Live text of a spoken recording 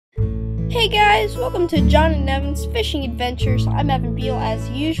Hey guys, welcome to John and Evan's Fishing Adventures. I'm Evan Beal as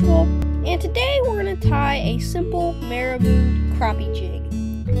usual, and today we're going to tie a simple marabou crappie jig.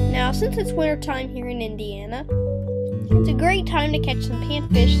 Now, since it's winter time here in Indiana, it's a great time to catch some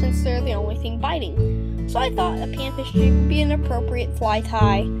panfish since they're the only thing biting. So I thought a panfish jig would be an appropriate fly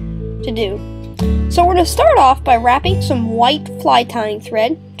tie to do. So we're going to start off by wrapping some white fly tying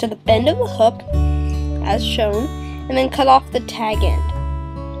thread to the bend of the hook, as shown, and then cut off the tag end.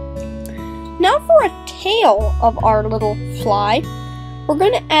 Now for a tail of our little fly, we're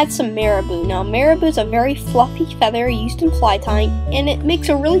going to add some marabou. Now marabou is a very fluffy feather used in fly tying, and it makes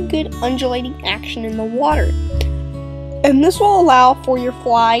a really good undulating action in the water. And this will allow for your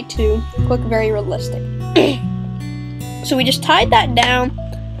fly to look very realistic. So we just tied that down.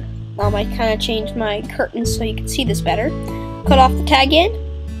 I kind of changed my curtains so you can see this better. Cut off the tag end,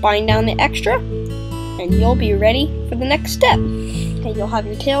 bind down the extra, and you'll be ready for the next step. And you'll have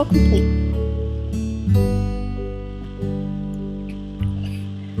your tail complete.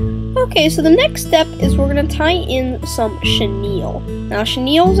 Okay, so the next step is we're going to tie in some chenille. Now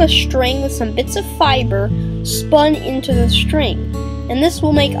chenille is a string with some bits of fiber spun into the string. And this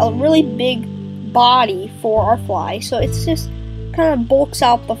will make a really big body for our fly. So it's just kind of bulks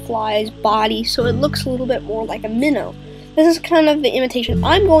out the fly's body so it looks a little bit more like a minnow. This is kind of the imitation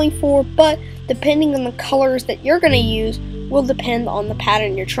I'm going for, but depending on the colors that you're going to use will depend on the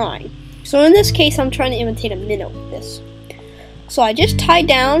pattern you're trying. So in this case, I'm trying to imitate a minnow with this. So I just tied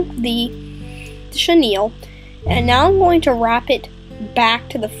down the chenille, and now I'm going to wrap it back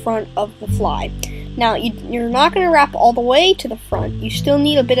to the front of the fly. Now you're not going to wrap all the way to the front. You still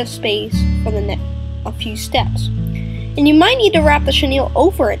need a bit of space for a few steps. And you might need to wrap the chenille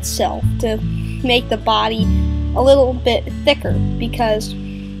over itself to make the body a little bit thicker because,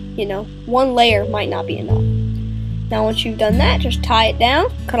 you know, one layer might not be enough. Now once you've done that, just tie it down,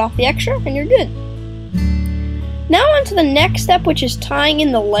 cut off the extra, and you're good. Now on to the next step, which is tying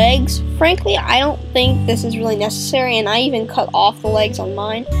in the legs. Frankly, I don't think this is really necessary, and I even cut off the legs on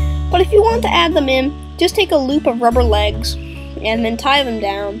mine. But if you want to add them in, just take a loop of rubber legs and then tie them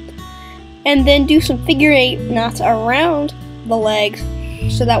down. And then do some figure 8 knots around the legs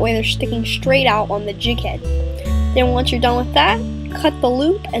so that way they're sticking straight out on the jig head. Then once you're done with that, cut the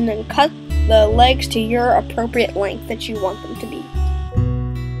loop and then cut the legs to your appropriate length that you want them to be.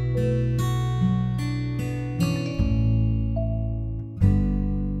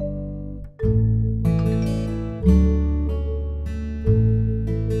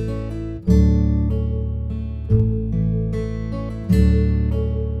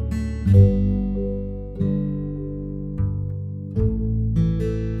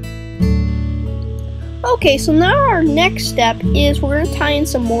 Okay, so now our next step is we're going to tie in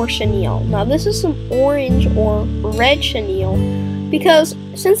some more chenille. Now this is some orange or red chenille because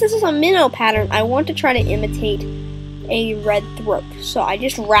since this is a minnow pattern, I want to try to imitate a red throat. So I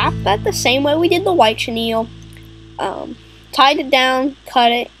just wrapped that the same way we did the white chenille, tied it down,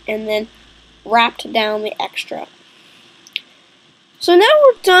 cut it, and then wrapped down the extra. So now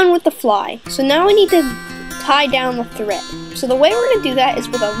we're done with the fly. So now we need to tie down the thread. So the way we're going to do that is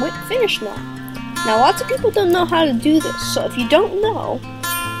with a whip finish knot. Now lots of people don't know how to do this, so if you don't know,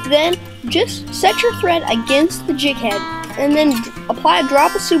 then just set your thread against the jig head and then apply a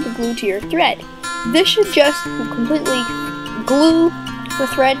drop of super glue to your thread. This should just completely glue the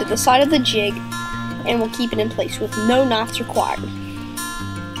thread to the side of the jig and will keep it in place with no knots required.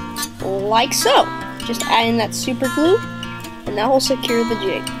 Like so. Just add in that super glue and that will secure the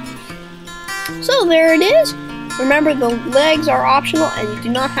jig. So there it is. Remember, the legs are optional and you do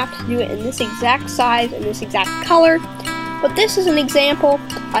not have to do it in this exact size and this exact color, but this is an example.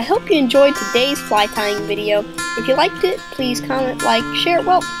 I hope you enjoyed today's fly tying video. If you liked it, please comment, like, share.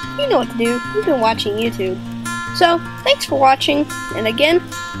 Well, you know what to do. You've been watching YouTube. So, thanks for watching, and again,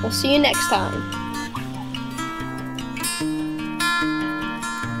 we'll see you next time.